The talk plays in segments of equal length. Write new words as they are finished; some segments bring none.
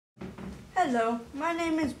Hello, my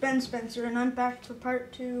name is Ben Spencer, and I'm back for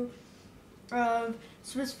part 2 of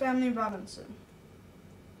Swiss Family Robinson.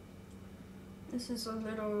 This is a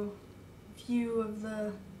little view of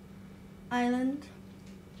the island.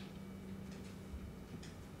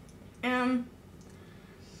 And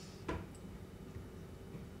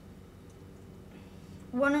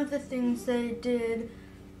one of the things they did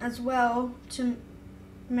as well to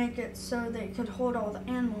make it so they could hold all the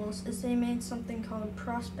animals is they made something called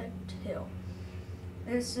Prospect Hill.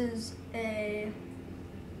 This is a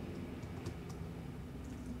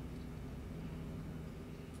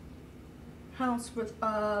house with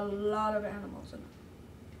a lot of animals in it.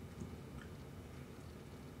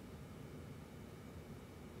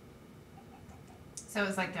 So it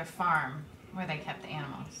was like their farm where they kept the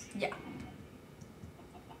animals. Yeah.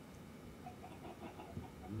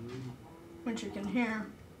 Which you can hear,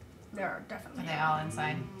 there are definitely. Are they all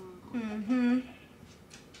inside? Mm-hmm.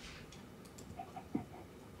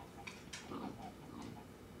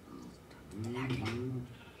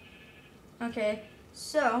 Okay,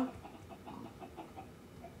 so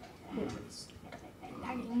it's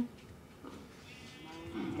lagging.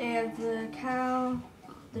 They have the cow,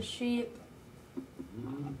 the sheep,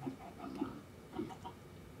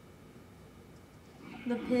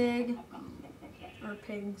 the pig, or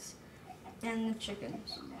pigs, and the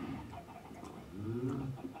chickens.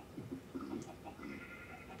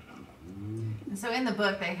 And so in the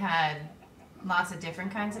book they had lots of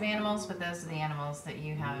different kinds of animals, but those are the animals that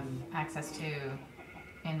you have access to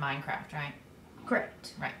in Minecraft, right?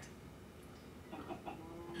 Correct. Right.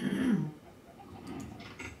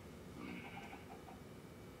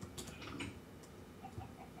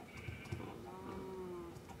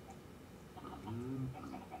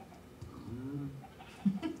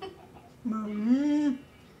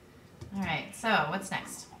 Alright, so what's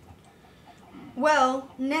next? Well,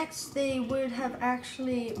 next they would have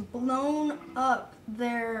actually blown up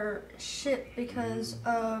their ship because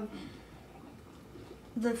of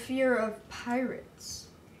the fear of pirates.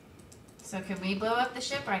 So can we blow up the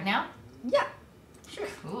ship right now? Yeah, sure.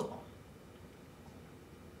 Cool.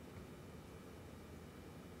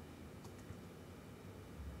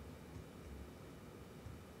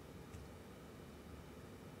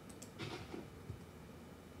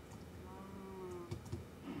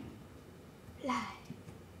 Fly.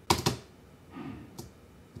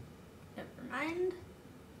 Never mind.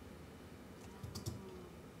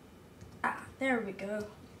 Ah, there we go.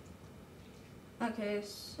 Okay,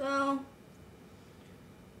 so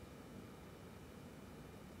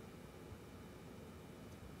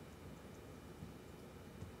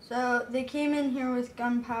they came in here with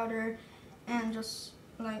gunpowder and just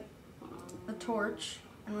like a torch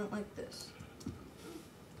and went like this.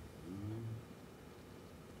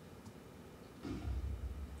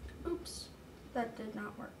 Oops, that did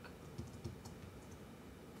not work.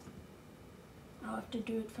 I'll have to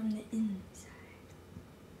do it from the inside.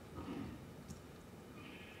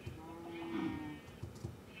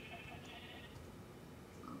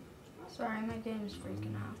 Sorry, my game is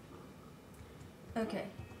freaking out. Okay,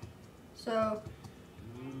 so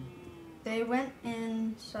they went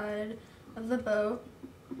inside of the boat.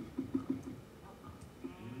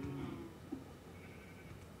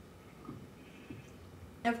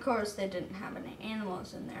 Of course, they didn't have any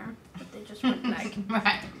animals in there, but they just went like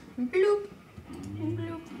Right. bloop,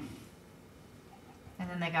 bloop. And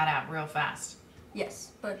then they got out real fast.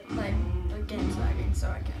 Yes, but like the game's lagging, so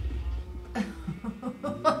I can't.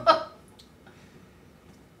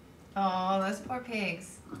 Oh, those poor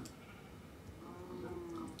pigs.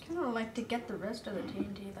 Kind of like to get the rest of the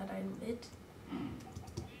TNT that I lit.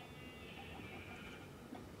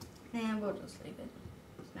 And we'll just leave it.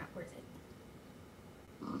 It's not worth it.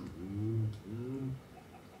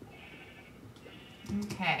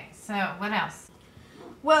 Okay, so what else?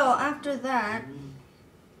 Well, after that,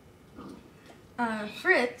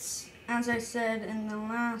 Fritz, as I said in the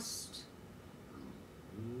last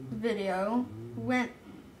video, went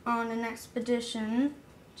on an expedition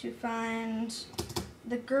to find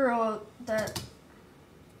the girl that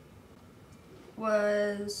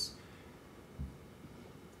was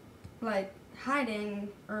like hiding,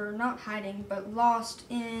 or not hiding, but lost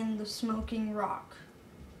in the smoking rock.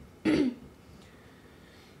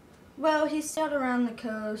 Well, he sailed around the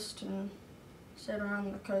coast and sailed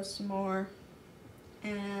around the coast some more,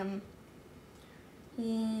 and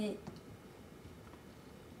he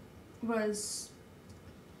was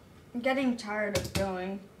getting tired of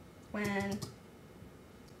going when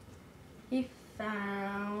he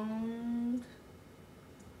found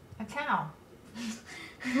A cow.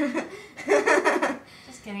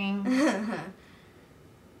 Just kidding.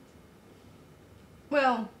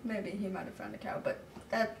 Well, maybe he might have found a cow, but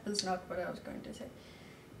that was not what I was going to say.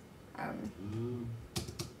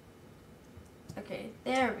 Okay,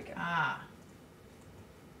 there we go. Ah.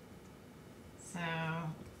 So,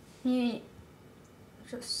 He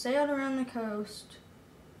just sailed around the coast.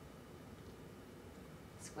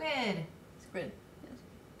 squid. Squid, yes.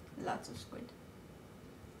 Lots of squid.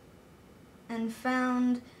 And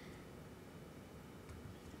found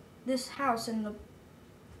this house in the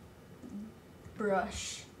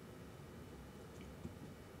brush.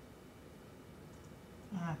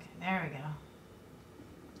 Okay, there we go.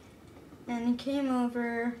 And he came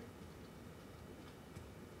over,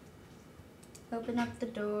 opened up the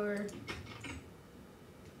door,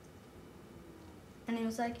 and he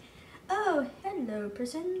was like, "Oh, hello,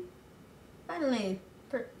 person. Finally,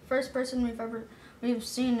 first person we've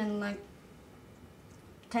seen in like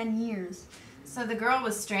 10 years." So the girl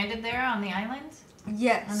was stranded there on the island?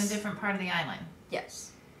 Yes. On a different part of the island?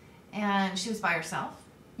 Yes. And she was by herself?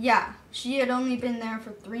 Yeah, she had only been there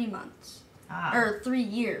for 3 months. Ah. Or 3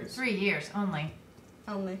 years. 3 years only.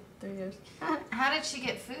 Only 3 years. How did she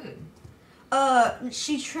get food?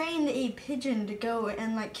 She trained a pigeon to go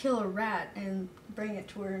and like kill a rat and bring it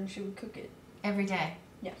to her, and she would cook it. Every day?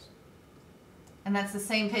 Yes. And that's the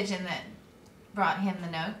same pigeon that brought him the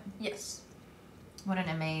note? Yes. What an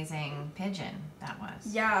amazing pigeon that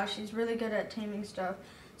was. Yeah, she's really good at taming stuff.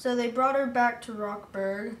 So they brought her back to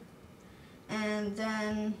Rockburg, and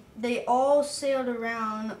then they all sailed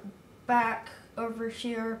around back over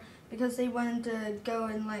here because they wanted to go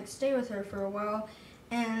and like stay with her for a while,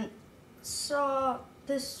 and saw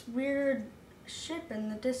this weird ship in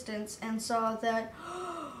the distance and saw that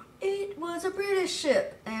it was a British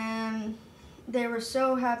ship, and they were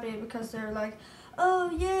so happy because they're like,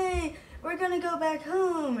 "Oh yay, we're gonna go back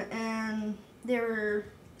home." And they were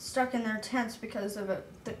stuck in their tents because of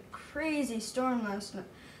the crazy storm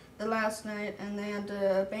the last night, and they had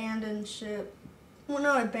to abandon ship. Well,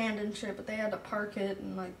 not abandon ship, but they had to park it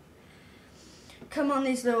and like come on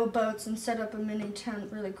these little boats and set up a mini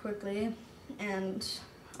tent really quickly. And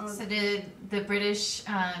so did the British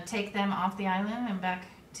take them off the island and back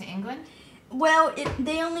to England? well,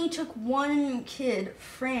 they only took one kid,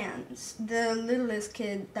 Franz, the littlest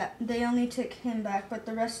kid. That they only took him back, but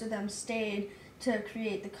the rest of them stayed to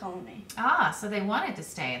create the colony. Ah, so they wanted to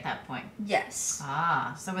stay at that point. Yes.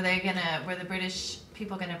 Ah, so were the British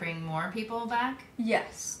people gonna bring more people back?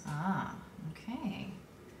 Yes. Ah, okay.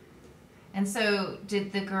 And so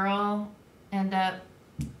did the girl end up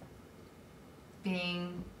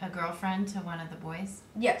being a girlfriend to one of the boys?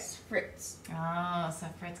 Yes, Fritz. Oh, so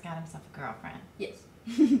Fritz got himself a girlfriend. Yes.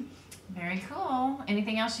 Very cool.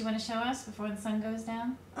 Anything else you want to show us before the sun goes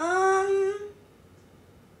down?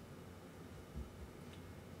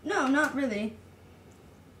 No, not really.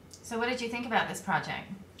 So what did you think about this project?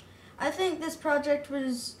 I think this project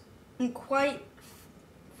was quite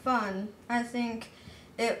fun. I think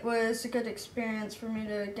it was a good experience for me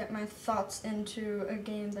to get my thoughts into a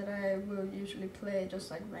game that I will usually play just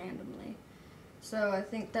like randomly. So I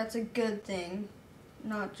think that's a good thing.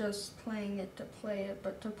 Not just playing it to play it,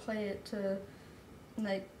 but to play it to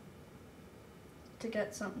like to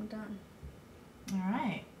get something done. All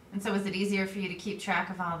right. And so was it easier for you to keep track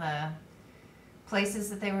of all the places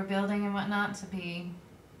that they were building and whatnot, to be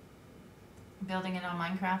building it on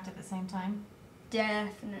Minecraft at the same time?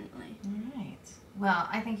 Definitely. All right. Well,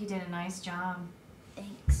 I think you did a nice job.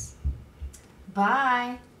 Thanks.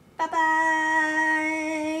 Bye.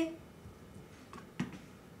 Bye-bye.